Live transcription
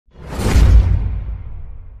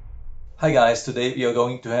Hi guys, today we are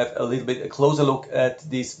going to have a little bit a closer look at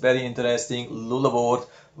this very interesting LuLabboard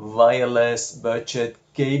wireless budget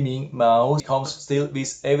gaming mouse. It comes still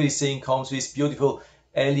with everything, comes with beautiful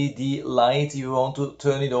LED light if you want to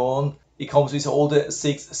turn it on. It comes with all the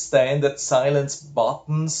 6 standard silence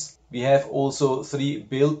buttons. We have also 3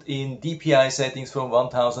 built-in DPI settings from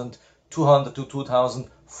 1200 to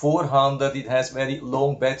 2400. It has very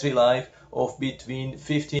long battery life of between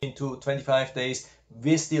 15 to 25 days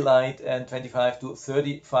with the light and 25 to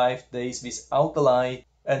 35 days without the light.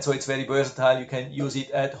 And so it's very versatile. You can use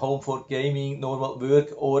it at home for gaming, normal work,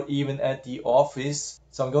 or even at the office.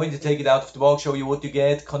 So I'm going to take it out of the box, show you what you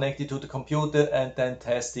get, connect it to the computer, and then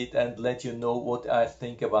test it and let you know what I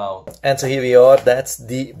think about. And so here we are, that's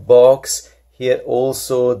the box. Here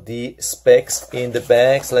also the specs in the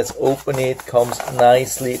back. So let's open it, comes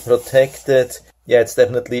nicely protected. Yeah, it's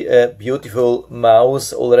definitely a beautiful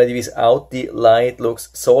mouse already without the light, looks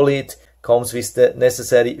solid, comes with the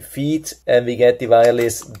necessary feet, and we get the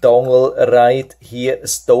wireless dongle right here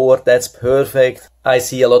stored. That's perfect. I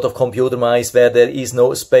see a lot of computer mice where there is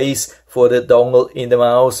no space for the dongle in the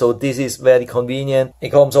mouse, so this is very convenient. It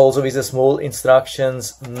comes also with a small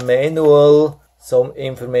instructions manual, some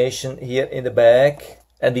information here in the back.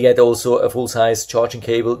 And we get also a full-size charging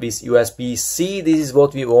cable with USB-C. This is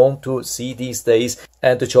what we want to see these days.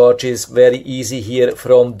 And the charge is very easy here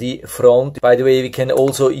from the front. By the way, we can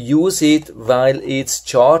also use it while it's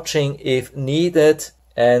charging if needed.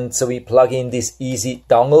 And so we plug in this easy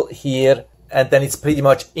dongle here. And then it's pretty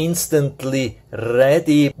much instantly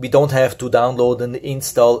ready. We don't have to download and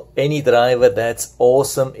install any driver. That's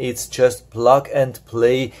awesome. It's just plug and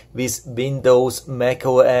play with Windows, Mac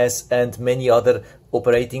OS, and many other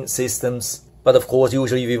operating systems. But of course,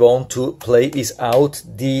 usually we want to play without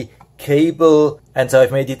the cable. And so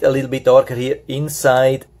I've made it a little bit darker here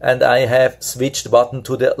inside. And I have switched the button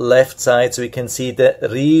to the left side so we can see the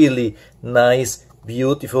really nice,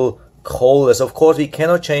 beautiful colors. Of course, we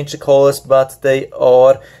cannot change the colors, but they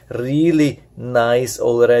are really nice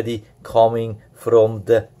already coming from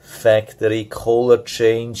the factory. Color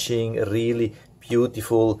changing, really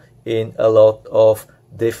beautiful in a lot of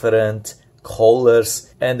different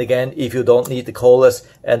colors. And again, if you don't need the colors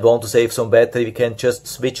and want to save some battery, we can just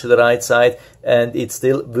switch to the right side and it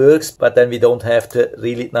still works, but then we don't have the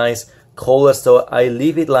really nice colors, so I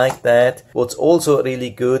leave it like that. What's also really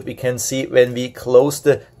good, we can see when we close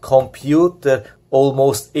the computer,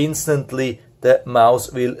 almost instantly the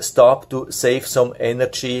mouse will stop to save some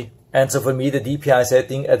energy. And so for me, the DPI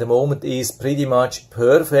setting at the moment is pretty much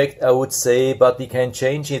perfect, I would say, but we can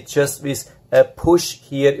change it just with a push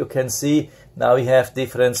here. You can see now we have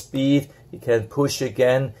different speed. You can push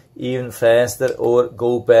again even faster or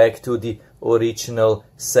go back to the original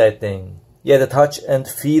setting. Yeah, the touch and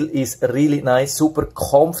feel is really nice, super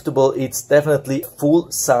comfortable. It's definitely full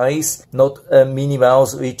size, not a mini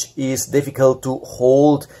mouse which is difficult to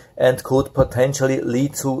hold and could potentially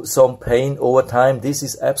lead to some pain over time. This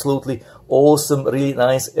is absolutely awesome, really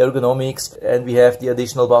nice ergonomics, and we have the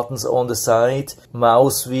additional buttons on the side.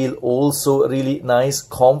 Mouse wheel also really nice,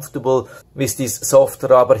 comfortable with this soft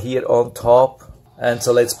rubber here on top. And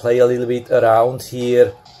so let's play a little bit around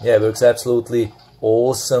here. Yeah, it works absolutely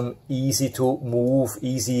awesome, easy to move,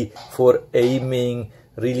 easy for aiming,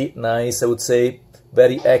 really nice, I would say,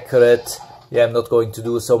 very accurate. Yeah, I'm not going to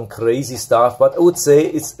do some crazy stuff, but I would say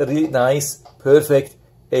it's really nice, perfect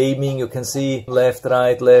aiming. You can see left,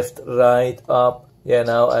 right, up. Yeah,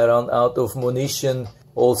 now I run out of munition.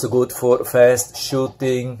 Also good for fast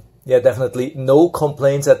shooting. Yeah, definitely no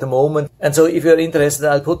complaints at the moment. And so if you're interested,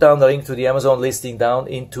 I'll put down the link to the Amazon listing down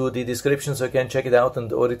into the description so you can check it out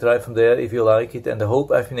and order it right from there if you like it. And I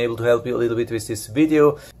hope I've been able to help you a little bit with this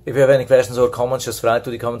video. If you have any questions or comments, just write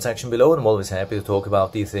to the comment section below. I'm always happy to talk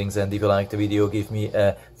about these things. And if you like the video, give me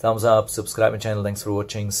a thumbs up, subscribe my channel. Thanks for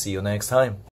watching. See you next time.